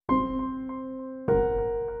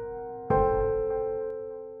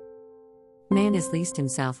man is least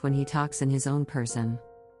himself when he talks in his own person.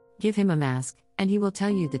 Give him a mask, and he will tell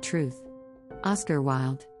you the truth. Oscar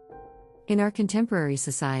Wilde. In our contemporary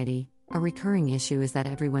society, a recurring issue is that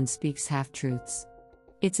everyone speaks half-truths.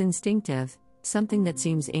 It's instinctive, something that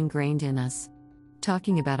seems ingrained in us.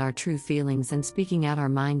 Talking about our true feelings and speaking out our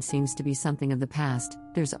mind seems to be something of the past.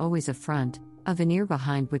 There's always a front, a veneer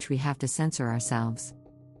behind which we have to censor ourselves.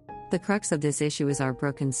 The crux of this issue is our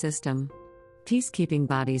broken system. Peacekeeping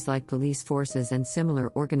bodies like police forces and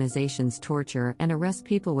similar organizations torture and arrest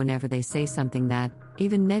people whenever they say something that,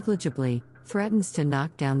 even negligibly, threatens to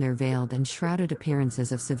knock down their veiled and shrouded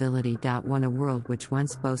appearances of civility. A world which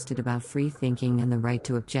once boasted about free thinking and the right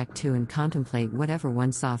to object to and contemplate whatever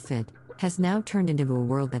one saw fit, has now turned into a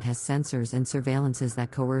world that has censors and surveillances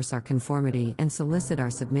that coerce our conformity and solicit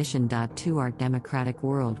our submission. To our democratic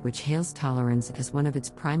world, which hails tolerance as one of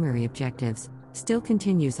its primary objectives, still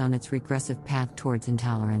continues on its regressive path towards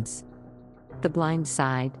intolerance. The blind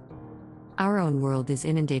side. Our own world is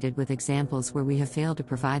inundated with examples where we have failed to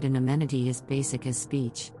provide an amenity as basic as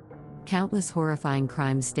speech. Countless horrifying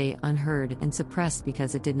crimes stay unheard and suppressed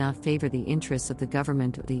because it did not favor the interests of the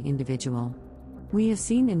government or the individual. We have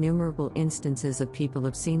seen innumerable instances of people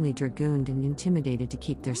obscenely dragooned and intimidated to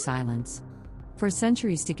keep their silence. For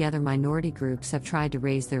centuries together, minority groups have tried to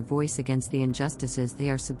raise their voice against the injustices they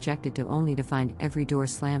are subjected to, only to find every door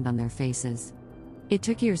slammed on their faces. It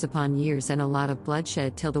took years upon years and a lot of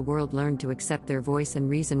bloodshed till the world learned to accept their voice and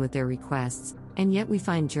reason with their requests, and yet we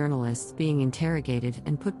find journalists being interrogated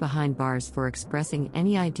and put behind bars for expressing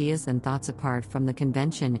any ideas and thoughts apart from the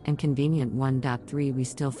convention and convenient. 1.3 We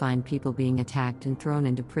still find people being attacked and thrown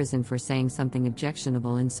into prison for saying something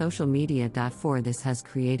objectionable in social media. 4 This has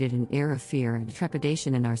created an air of fear and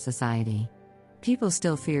trepidation in our society. People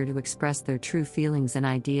still fear to express their true feelings and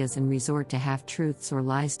ideas and resort to half-truths or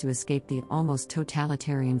lies to escape the almost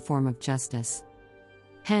totalitarian form of justice.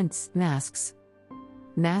 Hence, masks.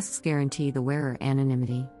 Masks guarantee the wearer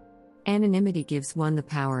anonymity. Anonymity gives one the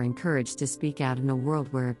power and courage to speak out in a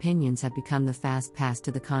world where opinions have become the fast pass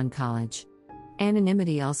to the con college.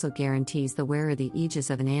 Anonymity also guarantees the wearer the aegis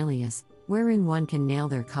of an alias, wherein one can nail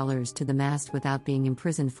their colors to the mast without being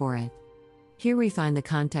imprisoned for it. Here we find the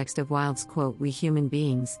context of Wilde's quote, "We human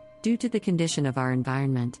beings, due to the condition of our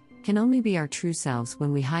environment, can only be our true selves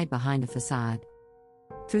when we hide behind a facade."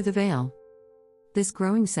 Through the veil. This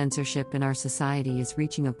growing censorship in our society is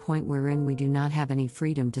reaching a point wherein we do not have any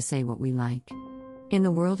freedom to say what we like. In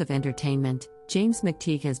the world of entertainment, James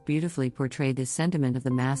McTeague has beautifully portrayed this sentiment of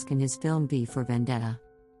the mask in his film V for Vendetta.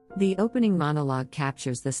 The opening monologue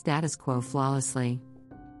captures the status quo flawlessly.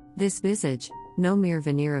 This visage, no mere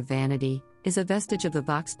veneer of vanity, is a vestige of the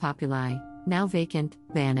vox populi, now vacant,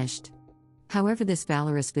 vanished. However, this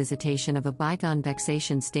valorous visitation of a bygone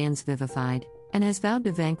vexation stands vivified, and has vowed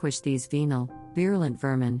to vanquish these venal, virulent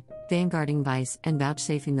vermin, vanguarding vice and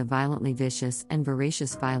vouchsafing the violently vicious and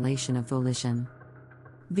voracious violation of volition.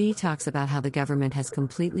 V talks about how the government has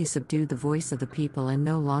completely subdued the voice of the people and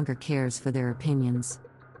no longer cares for their opinions.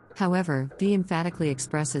 However, V emphatically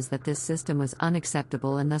expresses that this system was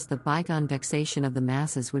unacceptable and thus the bygone vexation of the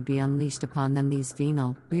masses would be unleashed upon them, these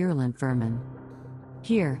venal, virulent vermin.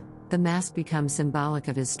 Here, the mask becomes symbolic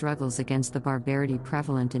of his struggles against the barbarity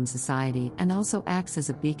prevalent in society and also acts as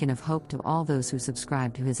a beacon of hope to all those who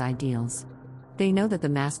subscribe to his ideals. They know that the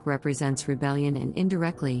mask represents rebellion and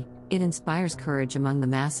indirectly, it inspires courage among the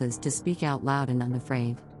masses to speak out loud and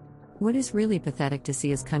unafraid. What is really pathetic to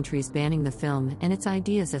see is countries banning the film and its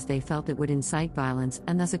ideas as they felt it would incite violence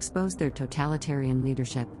and thus expose their totalitarian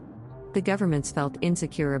leadership. The governments felt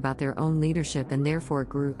insecure about their own leadership and therefore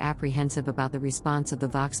grew apprehensive about the response of the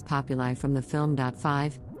vox populi from the film.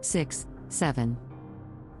 5, 6, 7.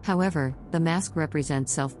 However, the mask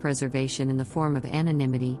represents self-preservation in the form of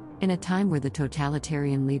anonymity, in a time where the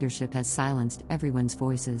totalitarian leadership has silenced everyone's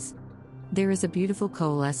voices. There is a beautiful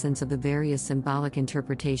coalescence of the various symbolic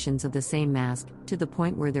interpretations of the same mask, to the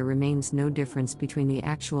point where there remains no difference between the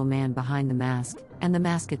actual man behind the mask and the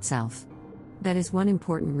mask itself. That is one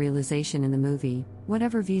important realization in the movie.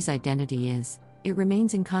 Whatever V's identity is, it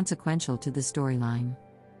remains inconsequential to the storyline.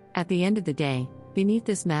 At the end of the day, beneath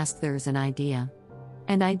this mask there is an idea.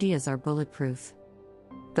 And ideas are bulletproof.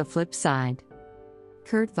 The flip side.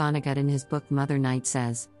 Kurt Vonnegut in his book Mother Night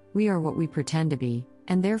says, "We are what we pretend to be,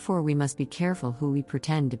 and therefore we must be careful who we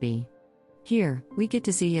pretend to be." Here, we get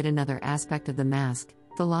to see yet another aspect of the mask,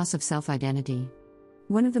 the loss of self-identity.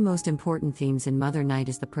 One of the most important themes in Mother Night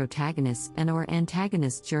is the protagonist's and/or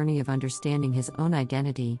antagonist's journey of understanding his own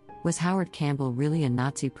identity. Was Howard Campbell really a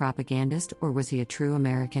Nazi propagandist, or was he a true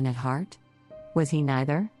American at heart? Was he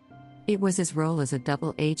neither? It was his role as a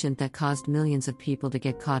double agent that caused millions of people to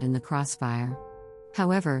get caught in the crossfire.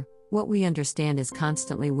 However, what we understand is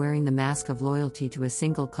constantly wearing the mask of loyalty to a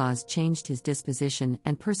single cause changed his disposition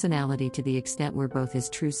and personality to the extent where both his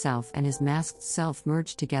true self and his masked self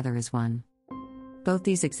merged together as one. Both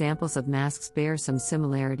these examples of masks bear some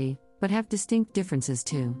similarity, but have distinct differences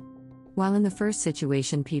too. While in the first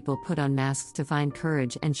situation people put on masks to find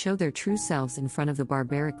courage and show their true selves in front of the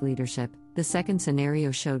barbaric leadership, the second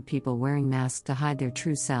scenario showed people wearing masks to hide their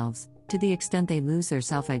true selves, to the extent they lose their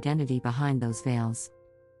self-identity behind those veils.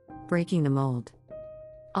 Breaking the mold.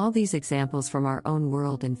 All these examples from our own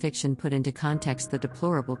world and fiction put into context the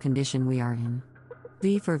deplorable condition we are in.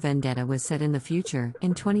 V for Vendetta was set in the future,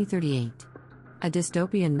 in 2038. A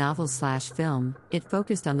dystopian novel/film, it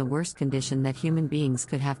focused on the worst condition that human beings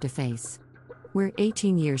could have to face. We're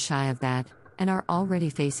 18 years shy of that, and are already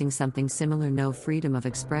facing something similar: no freedom of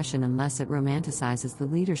expression unless it romanticizes the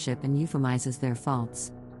leadership and euphemizes their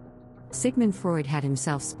faults. Sigmund Freud had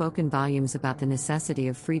himself spoken volumes about the necessity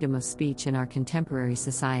of freedom of speech in our contemporary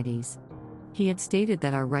societies. He had stated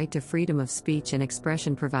that our right to freedom of speech and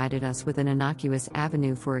expression provided us with an innocuous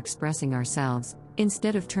avenue for expressing ourselves,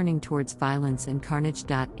 instead of turning towards violence and carnage.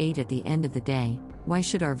 At the end of the day, why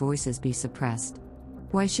should our voices be suppressed?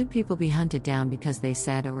 Why should people be hunted down because they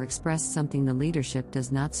said or expressed something the leadership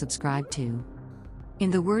does not subscribe to?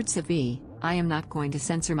 In the words of V, I am not going to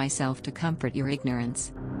censor myself to comfort your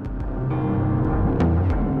ignorance.